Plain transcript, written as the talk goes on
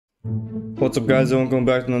What's up guys, welcome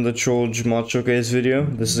back to another Trollge mod showcase video.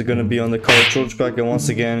 This is gonna be on the color Trollge pack, and once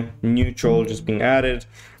again, new Trollge is being added.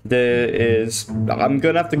 I'm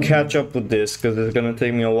gonna have to catch up with this because it's gonna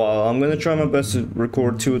take me a while. I'm gonna try my best to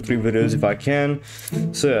record 2 or 3 videos if I can.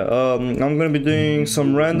 So yeah, I'm gonna be doing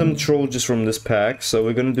some random Trollges from this pack. So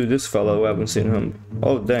we're gonna do this fellow, I haven't seen him.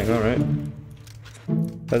 Oh dang, alright.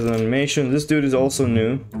 As an animation, this dude is also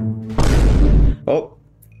new. Oh.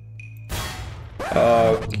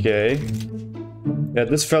 Okay. Yeah,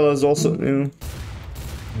 this fella is also new.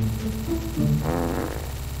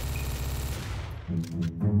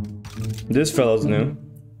 This fella's new.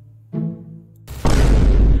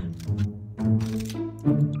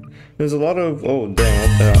 There's a lot of... Oh, dang,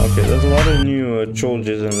 what the hell? Okay, there's a lot of new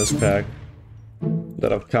Trollges in this pack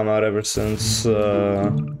that have come out ever since,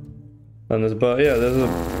 on this, but yeah,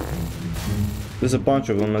 there's a bunch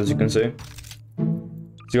of them, as you can see.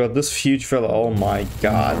 So you got this huge fella. Oh my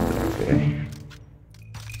god. Okay.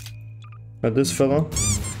 Got this fella.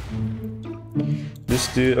 This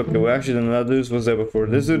dude. Okay, well actually that dude was there before.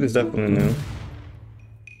 This dude is definitely new.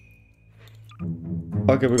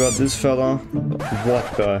 Okay, we got this fella.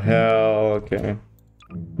 What the hell? Okay.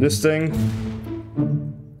 This thing.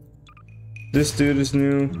 This dude is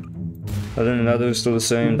new. And then another is still the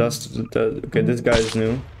same. Okay, this guy is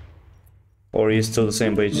new. Or he's still the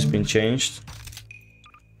same, but he's just been changed.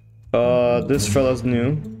 This fella's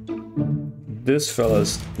new. This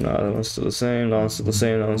fella's... Nah, that one's still the same, that one's still the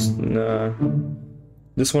same, that one's... Nah.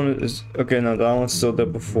 This one is... Okay, no, that one's still there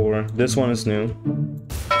before. This one is new.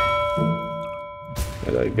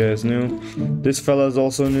 That guy is new. This fella is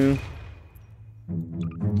also new.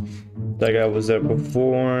 That guy was there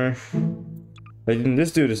before.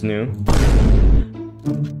 This dude is new.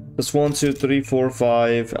 That's 1, 2, 3, 4,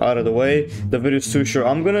 5 out of the way. The video's too short.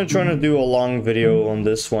 I'm gonna try to do a long video on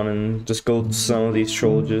this one and just go to some of these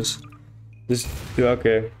Trollges. This dude,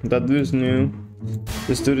 okay, that dude's new.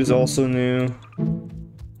 This dude is also new.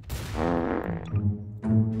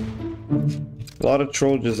 A lot of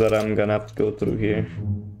Trollges that I'm gonna have to go through here.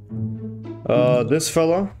 This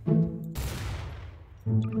fella.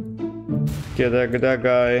 Okay, that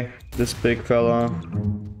guy. This big fella.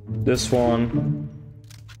 This one.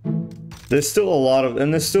 There's still a lot of,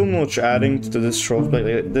 and there's still much adding to this trophy.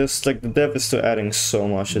 Like the dev is still adding so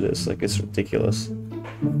much to this, like it's ridiculous.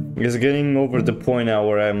 It's getting over the point now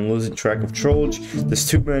where I'm losing track of Trollge. There's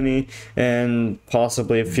too many, and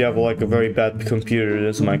possibly if you have like a very bad computer,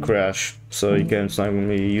 this might crash. So it's not going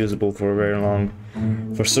to be usable for very long,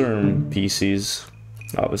 for certain PCs,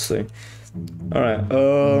 obviously. All right,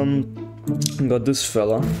 got this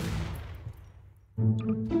fella.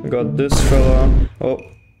 Got this fella. Oh.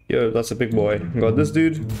 Yo, that's a big boy. Got this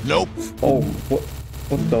dude? Nope. Oh,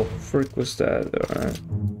 what the frick was that? Alright.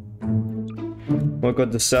 We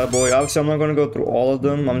got the sad boy. Obviously, I'm not gonna go through all of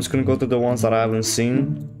them. I'm just gonna go through the ones that I haven't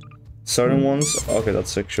seen. Certain ones. Okay,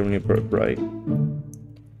 that's extremely bright.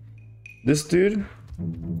 This dude?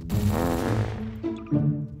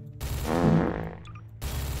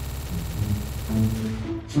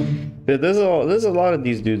 Yeah, there's a lot of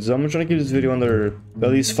these dudes. I'm trying to keep this video under at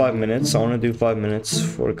least 5 minutes. I want to do 5 minutes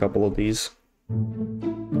for a couple of these.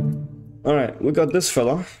 Alright, we got this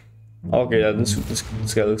fella. Okay, yeah,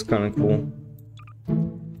 this guy looks kind of cool.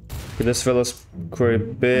 Okay, this fella's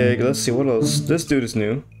quite big. Let's see, what else? This dude is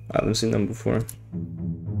new. I haven't seen them before.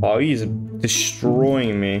 Oh, he's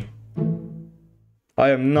destroying me. I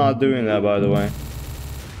am not doing that, by the way.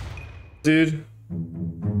 Dude.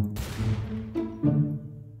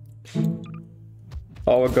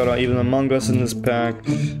 Oh, we got even Among Us in this pack.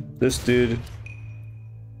 This dude.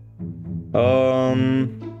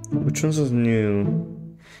 Which ones is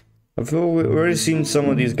new? I feel we've already seen some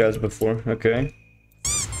of these guys before. Okay.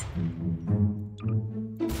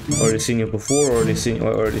 Already seen you before. Already seen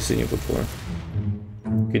you before.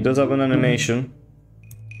 He does have an animation.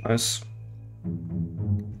 Nice.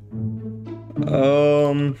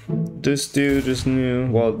 This dude is new.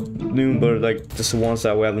 Well, new, but like just the ones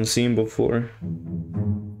that we haven't seen before.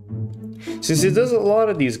 Since it does a lot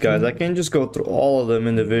of these guys, I can't just go through all of them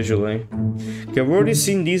individually. Okay, I've already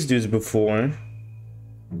seen these dudes before.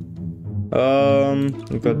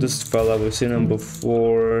 We've got this fella, we've seen him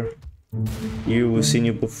before. We've seen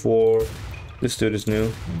you before. This dude is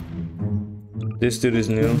new. This dude is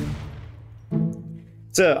new.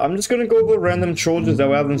 So I'm just gonna go over random Trolges that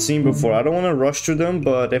we haven't seen before. I don't want to rush through them,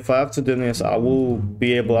 but if I have to do this, I will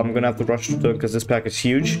be able. I'm gonna have to rush through them because this pack is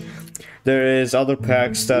huge. There is other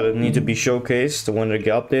packs that need to be showcased when they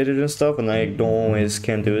get updated and stuff, and I don't always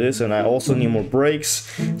can do this. And I also need more breaks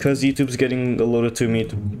because YouTube's getting a little too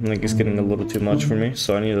like it's getting a little too much for me.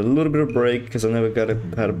 So I need a little bit of break because I never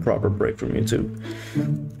had a proper break from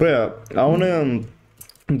YouTube. But yeah, I wanna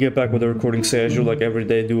get back with the recording schedule, like every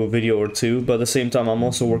day do a video or two, but at the same time I'm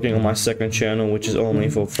also working on my second channel, which is only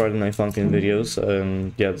for Friday Night Funkin' videos,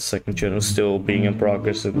 and yeah, the second channel is still being in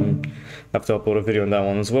progress and I have to upload a video on that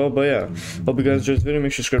one as well. But yeah, hope you guys enjoyed this video.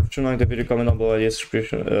 Make sure to subscribe, like the video, comment down below ideas,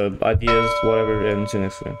 whatever, and see you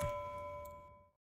next time.